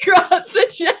 words across the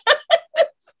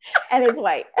chest. And it's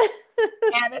white.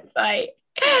 And it's white.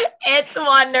 It's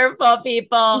wonderful,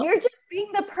 people. You're just being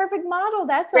the perfect model.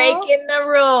 That's breaking the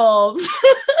rules.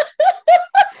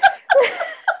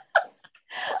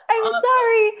 I'm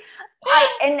sorry.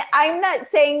 And I'm not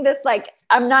saying this like,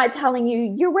 I'm not telling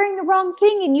you you're wearing the wrong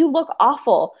thing and you look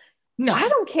awful. No, I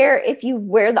don't care if you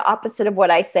wear the opposite of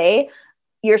what I say.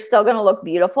 You're still going to look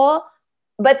beautiful.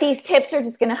 But these tips are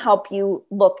just going to help you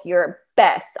look your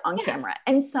best on camera.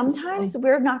 And sometimes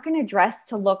we're not going to dress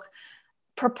to look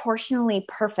proportionally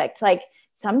perfect. Like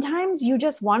sometimes you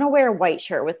just want to wear a white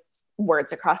shirt with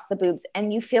words across the boobs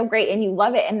and you feel great and you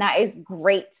love it. And that is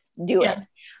great. Do it.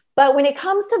 But when it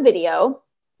comes to video,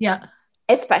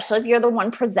 especially if you're the one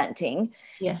presenting,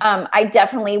 I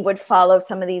definitely would follow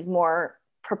some of these more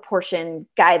proportion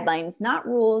guidelines, not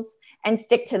rules, and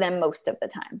stick to them most of the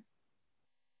time.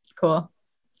 Cool.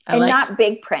 And not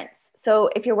big prints. So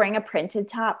if you're wearing a printed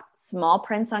top, small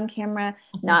prints on camera,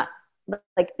 not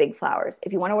like big flowers.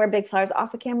 If you want to wear big flowers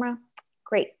off of camera,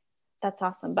 great. That's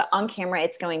awesome. But on camera,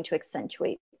 it's going to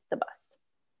accentuate the bust.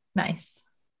 Nice.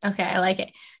 Okay. I like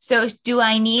it. So do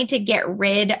I need to get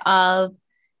rid of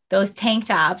those tank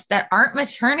tops that aren't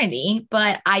maternity,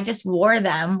 but I just wore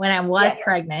them when I was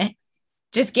pregnant?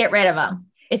 Just get rid of them.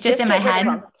 It's just in my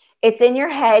head. It's in your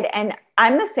head. And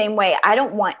I'm the same way. I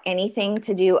don't want anything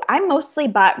to do. I mostly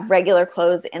bought regular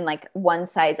clothes in like one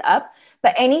size up,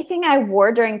 but anything I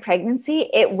wore during pregnancy,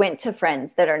 it went to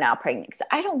friends that are now pregnant. So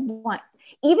I don't want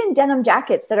even denim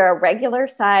jackets that are a regular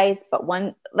size, but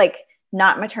one, like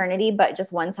not maternity, but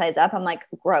just one size up. I'm like,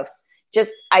 gross.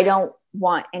 I don't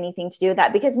want anything to do with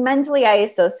that because mentally I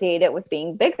associate it with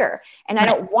being bigger. And I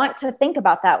don't want to think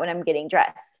about that when I'm getting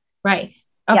dressed. Right.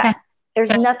 Okay. Yeah. There's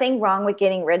nothing wrong with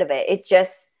getting rid of it. It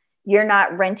just, you're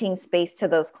not renting space to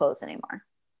those clothes anymore.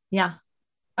 Yeah.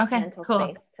 Okay. Mental cool.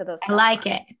 Space to those. I like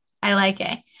it. I like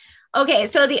it. Okay.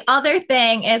 So the other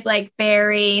thing is like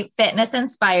very fitness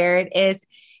inspired is,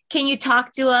 can you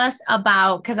talk to us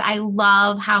about, cause I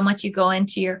love how much you go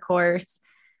into your course,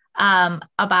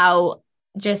 about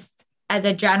just as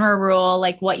a general rule,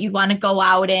 like what you'd want to go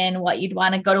out in, what you'd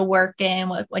want to go to work in,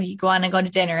 what you want to go to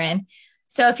dinner in.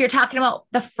 So if you're talking about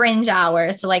the fringe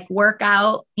hours, so like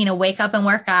workout, wake up and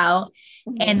work out,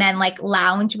 and then like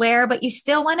lounge wear, but you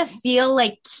still want to feel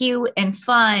like cute and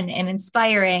fun and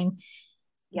inspiring,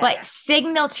 but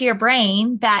signal to your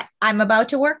brain that I'm about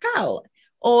to work out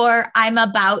or I'm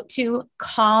about to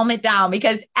calm it down.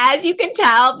 Because as you can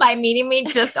tell by meeting me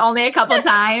just only a couple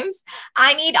times,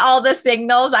 I need all the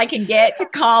signals I can get to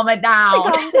calm it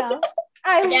down.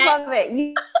 I love it.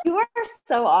 You are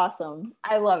so awesome.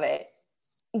 I love it.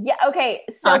 Yeah. Okay.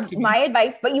 So my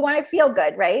advice, but you want to feel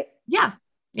good, right? Yeah.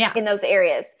 Yeah. In those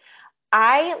areas.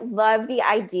 I love the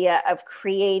idea of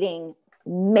creating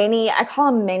I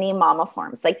call them mini mama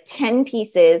forms, like 10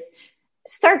 pieces.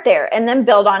 Start there and then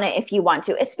build on it if you want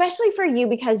to, especially for you,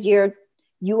 because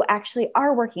you actually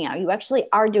are working out. You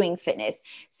actually are doing fitness.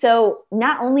 So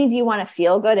not only do you want to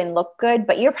feel good and look good,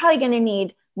 but you're probably going to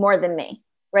need more than me,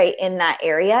 right? In that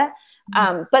area.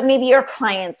 But maybe your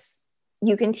clients,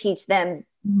 you can teach them.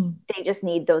 They just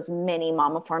need those mini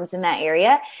mama forms in that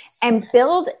area and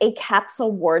build a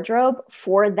capsule wardrobe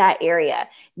for that area.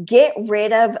 Get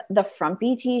rid of the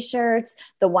frumpy t-shirts,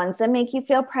 the ones that make you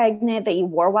feel pregnant that you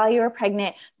wore while you were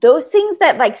pregnant, those things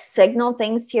that like signal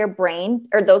things to your brain,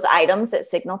 or those items that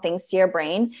signal things to your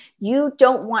brain. You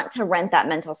don't want to rent that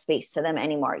mental space to them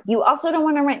anymore. You also don't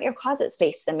want to rent your closet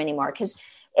space to them anymore. Because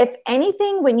if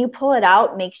anything, when you pull it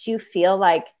out, makes you feel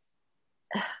like,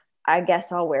 I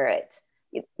guess I'll wear it.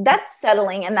 That's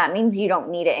settling, and that means you don't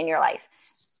need it in your life.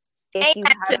 If you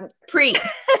have preach.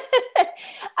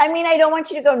 I mean, I don't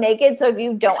want you to go naked. So if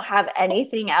you don't have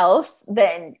anything else,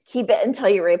 then keep it until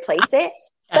you replace it.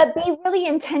 But be really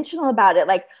intentional about it.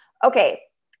 Like, okay,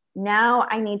 now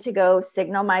I need to go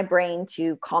signal my brain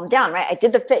to calm down, right? I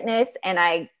did the fitness and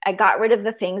I got rid of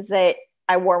the things that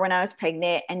I wore when I was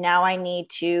pregnant. And now I need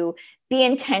to be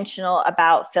intentional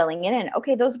about filling it in.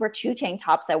 Okay, those were 2 tank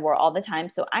tops I wore all the time.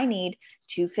 So I need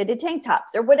 2 fitted tank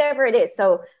tops or whatever it is.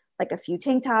 So like a few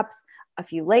tank tops, a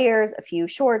few layers, a few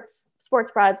shorts,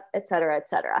 sports bras, et cetera, et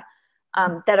cetera.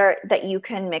 that you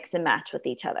can mix and match with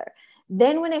each other.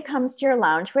 Then when it comes to your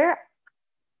loungewear,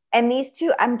 and these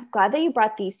two, I'm glad that you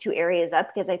brought these two areas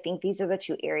up because I think these are the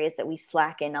two areas that we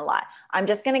slack in a lot. I'm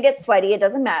just going to get sweaty. It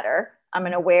doesn't matter. I'm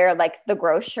going to wear like the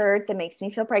gross shirt that makes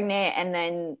me feel pregnant. And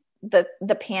then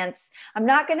the pants. I'm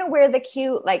not going to wear the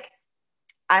cute, like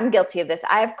I'm guilty of this.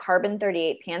 I have Carbon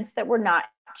 38 pants that were not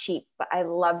cheap, but I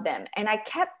love them. And I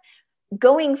kept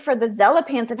going for the Zella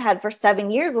pants I've had for 7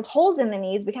 years with holes in the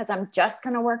knees because I'm just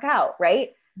going to work out. Right.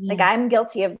 Yeah. Like I'm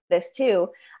guilty of this too.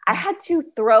 I had to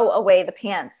throw away the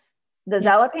pants, the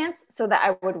Zella pants, so that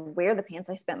I would wear the pants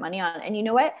I spent money on. And you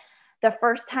know what? The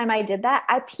first time I did that,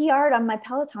 I PR'd on my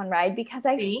Peloton ride because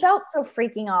I felt so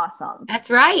freaking awesome. That's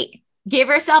right. Give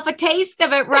yourself a taste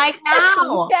of it right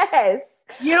now. Yes.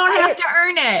 You don't have to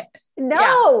earn it.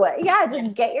 No. Yeah.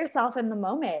 Just get yourself in the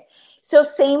moment. So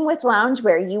same with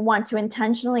loungewear. You want to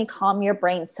intentionally calm your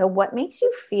brain. So what makes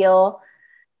you feel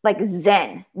like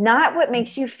zen, not what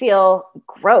makes you feel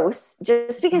gross.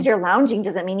 Just because you're lounging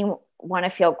doesn't mean you want to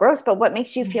feel gross, but what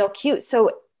makes you feel cute. So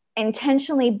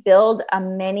intentionally build a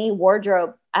mini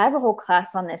wardrobe. I have a whole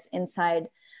class on this inside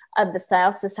of the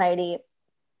Style Society.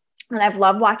 And I've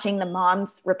loved watching the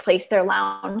moms replace their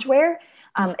loungewear,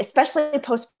 especially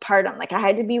postpartum. Like I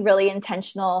had to be really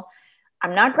intentional.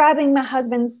 I'm not grabbing my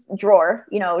husband's drawer,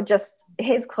 just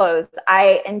his clothes.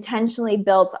 I intentionally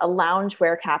built a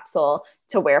loungewear capsule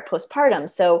to wear postpartum.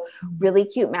 So really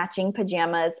cute matching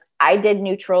pajamas. I did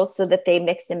neutrals so that they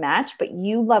mix and match, but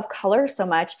you love color so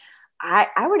much.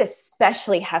 I would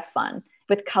especially have fun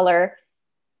with color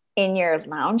in your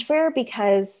loungewear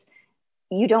because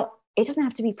it doesn't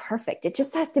have to be perfect. It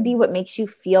just has to be what makes you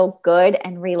feel good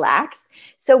and relaxed.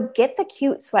 So get the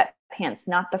cute sweatpants,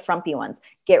 not the frumpy ones.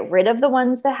 Get rid of the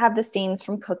ones that have the stains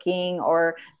from cooking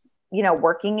or,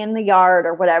 working in the yard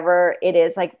or whatever it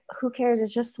is. Like, who cares?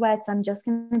 It's just sweats. I'm just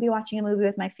going to be watching a movie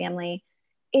with my family.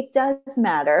 It does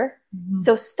matter. Mm-hmm.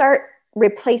 So start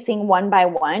replacing one by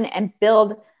one and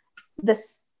build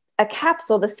a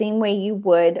capsule the same way you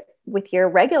would with your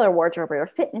regular wardrobe or your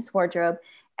fitness wardrobe,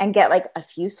 and get like a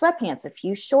few sweatpants, a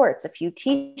few shorts, a few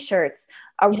t-shirts,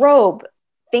 a robe,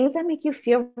 things that make you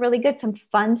feel really good, some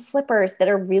fun slippers that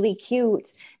are really cute,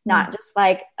 not just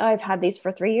like, oh, I've had these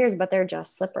for 3 years, but they're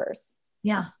just slippers.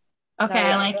 Yeah. Okay.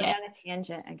 I like it. On a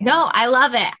tangent again. No, I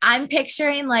love it. I'm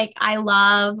picturing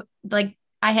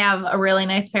I have a really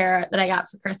nice pair that I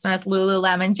got for Christmas,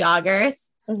 Lululemon joggers.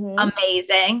 Mm-hmm.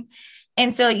 Amazing.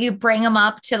 And so you bring them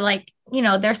up to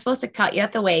they're supposed to cut you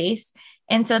at the waist.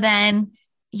 And so then,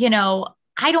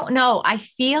 I don't know. I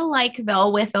feel like though,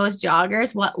 with those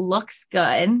joggers, what looks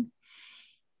good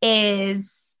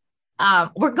is,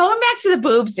 we're going back to the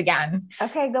boobs again.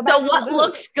 Okay. Go back. So what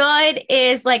looks good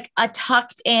is like a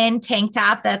tucked in tank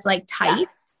top that's like tight.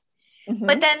 Yeah. Mm-hmm.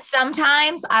 But then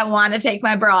sometimes I want to take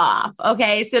my bra off.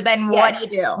 Okay. So then what do you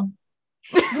do?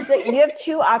 So you have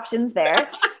two options there.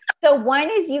 So one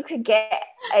is you could get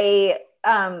a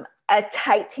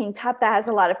tight tank top that has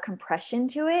a lot of compression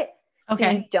to it. Okay.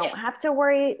 So you don't have to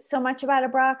worry so much about a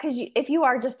bra. Because if you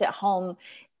are just at home,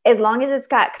 as long as it's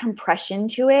got compression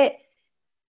to it,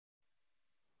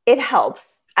 it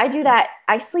helps. I do that.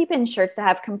 I sleep in shirts that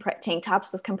have tank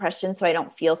tops with compression so I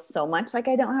don't feel so much like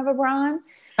I don't have a bra on.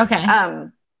 Okay.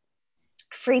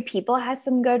 Free People has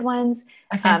some good ones.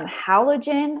 Okay.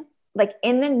 Halogen, like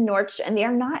in the Nordstrom, and they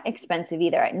are not expensive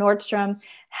either. At Nordstrom,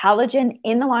 Halogen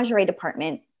in the lingerie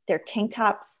department, they're tank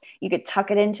tops. You could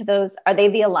tuck it into those. Are they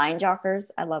the Align Jockers?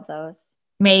 I love those.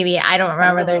 Maybe. I don't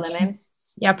remember their name.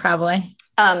 Yeah, probably.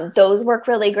 Those work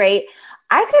really great.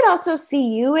 I could also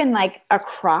see you in like a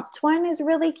cropped one is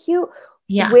really cute.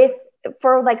 Yeah.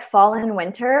 For like fall and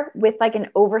winter with like an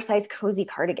oversized cozy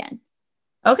cardigan.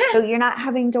 Okay. So you're not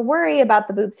having to worry about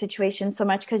the boob situation so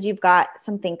much because you've got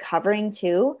something covering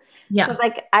too. Yeah. But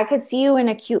like I could see you in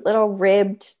a cute little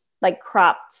ribbed, like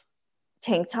cropped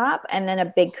tank top and then a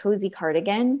big cozy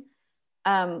cardigan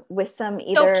with some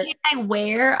either. So can I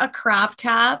wear a crop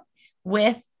top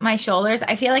with my shoulders?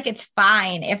 I feel like it's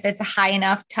fine if it's a high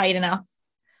enough, tight enough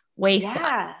waist.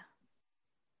 Yeah.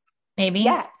 Maybe.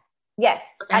 Yeah. Yes,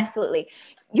 okay. Absolutely.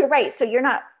 You're right. So you're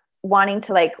not wanting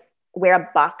to like wear a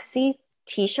boxy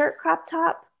t-shirt crop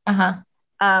top.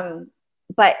 Uh-huh.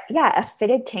 But yeah, a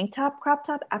fitted tank top, crop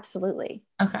top. Absolutely.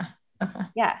 Okay.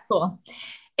 Yeah. Cool.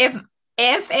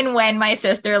 If and when my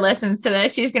sister listens to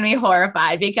this, she's going to be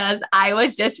horrified because I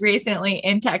was just recently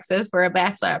in Texas for a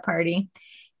bachelorette party.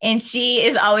 And she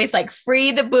is always like,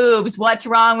 free the boobs. What's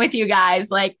wrong with you guys?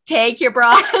 Like, take your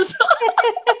bras.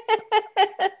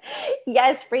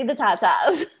 Yes, free the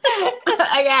tatas.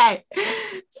 Okay.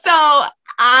 So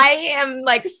I am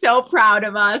like so proud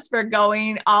of us for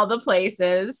going all the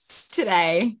places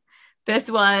today.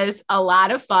 This was a lot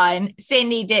of fun.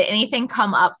 Cindy, did anything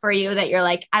come up for you that you're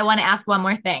like, I want to ask one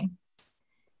more thing?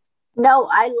 No,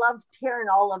 I loved hearing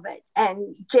all of it.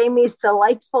 And Jamie's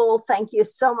delightful. Thank you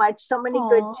so much. So many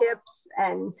good tips,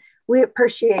 and we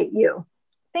appreciate you.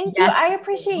 Thank you. I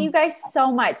appreciate you guys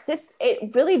so much.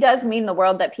 It really does mean the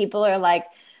world that people are like,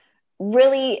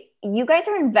 really, you guys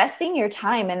are investing your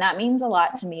time, and that means a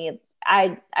lot to me.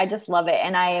 I just love it.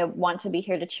 And I want to be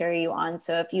here to cheer you on.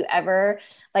 So if you ever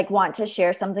like want to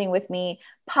share something with me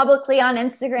publicly on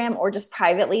Instagram or just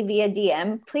privately via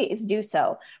DM, please do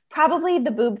so. Probably the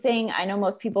boob thing, I know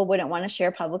most people wouldn't want to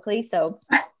share publicly. So,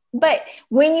 but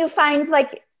when you find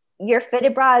like your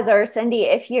fitted bras, or Cindy,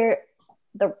 if you're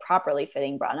the properly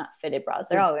fitting bra, not fitted bras,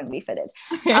 they're all going to be fitted.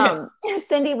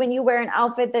 Cindy, when you wear an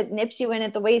outfit that nips you in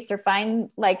at the waist, or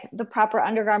find like the proper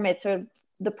undergarments or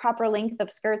the proper length of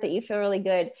skirt that you feel really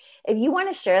good, if you want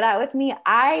to share that with me,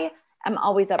 I am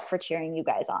always up for cheering you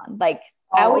guys on. Like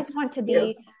I always want to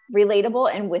be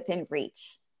relatable and within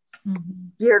reach.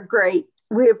 You're great.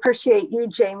 We appreciate you,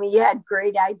 Jamie. You had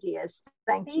great ideas.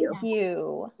 Thank you. Thank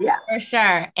you. Yeah, for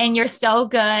sure. And you're so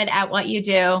good at what you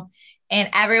do, and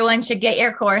everyone should get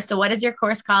your course. So what is your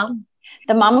course called?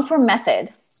 The Mama Form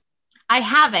Method. I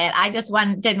have it. I just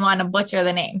didn't want to butcher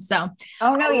the name. So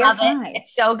oh no, you're fine.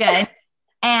 It's so good.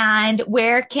 And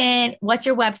what's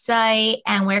your website,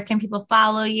 and where can people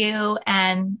follow you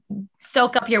and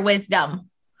soak up your wisdom?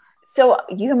 So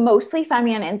you can mostly find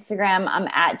me on Instagram. I'm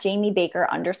at Jamie Baker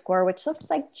 _, which looks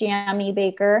like Jamie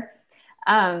Baker,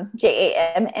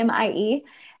 JAMMIE.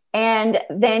 And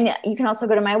then you can also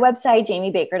go to my website,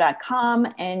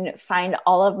 jamiebaker.com, and find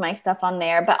all of my stuff on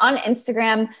there. But on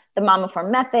Instagram, the Mama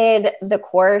Form Method, the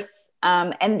course,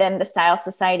 and then the Style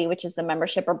Society, which is the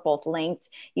membership, are both linked.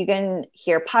 You can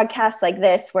hear podcasts like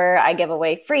this where I give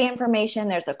away free information.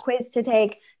 There's a quiz to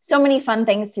take. So many fun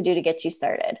things to do to get you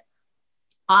started.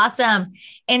 Awesome.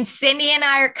 And Cindy and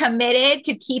I are committed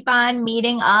to keep on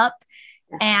meeting up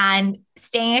and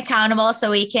staying accountable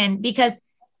because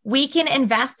we can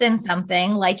invest in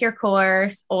something like your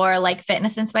course or like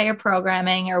Fitness Inspired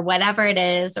programming or whatever it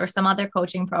is, or some other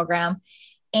coaching program.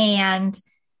 And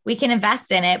we can invest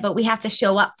in it, but we have to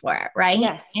show up for it. Right.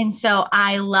 Yes. And so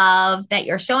I love that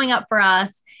you're showing up for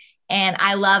us. And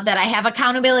I love that I have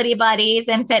accountability buddies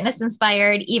and Fitness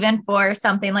Inspired, even for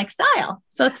something like style.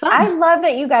 So it's fun. I love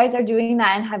that you guys are doing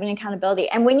that and having accountability.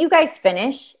 And when you guys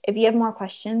finish, if you have more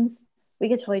questions, we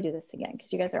could totally do this again,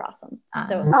 because you guys are awesome.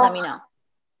 So let me know.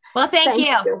 Well, thank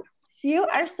you. You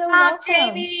are so welcome.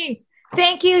 Jamie.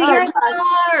 Thank you. You're a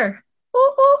star.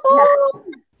 Ooh, ooh, ooh.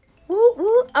 Ooh,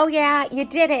 ooh. Oh, yeah, you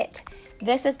did it.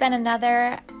 This has been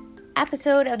another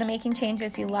episode of the Making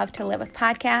Changes You Love to Live with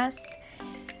podcast.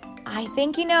 I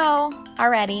think you know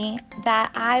already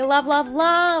that I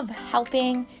love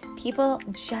helping people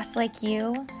just like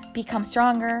you become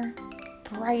stronger,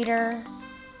 brighter,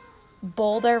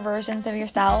 bolder versions of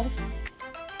yourself,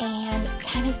 and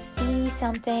kind of see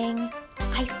something.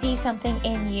 I see something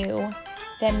in you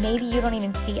that maybe you don't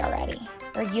even see already,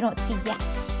 or you don't see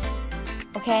yet.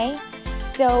 Okay?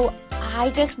 So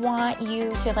I just want you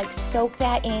to like soak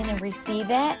that in and receive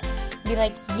it. Be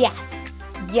like, yes,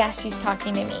 she's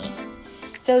talking to me.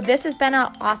 So this has been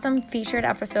an awesome featured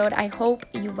episode. I hope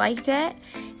you liked it.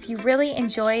 If you really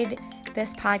enjoyed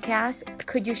this podcast,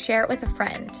 could you share it with a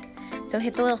friend? So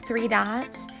hit the little 3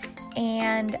 dots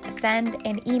and send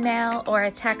an email or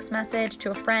a text message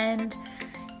to a friend,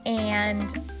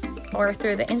 or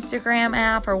through the Instagram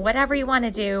app or whatever you want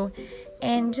to do,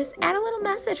 and just add a little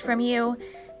message from you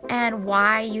and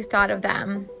why you thought of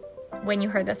them when you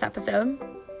heard this episode.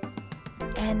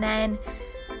 And then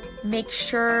make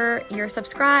sure you're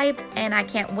subscribed, and I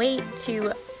can't wait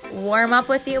to warm up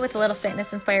with you with a little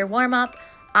Fitness Inspired warm up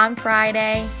on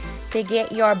Friday to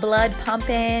get your blood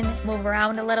pumping, move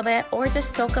around a little bit, or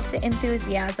just soak up the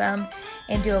enthusiasm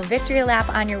and do a victory lap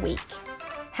on your week.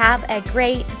 Have a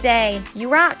great day.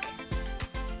 You rock.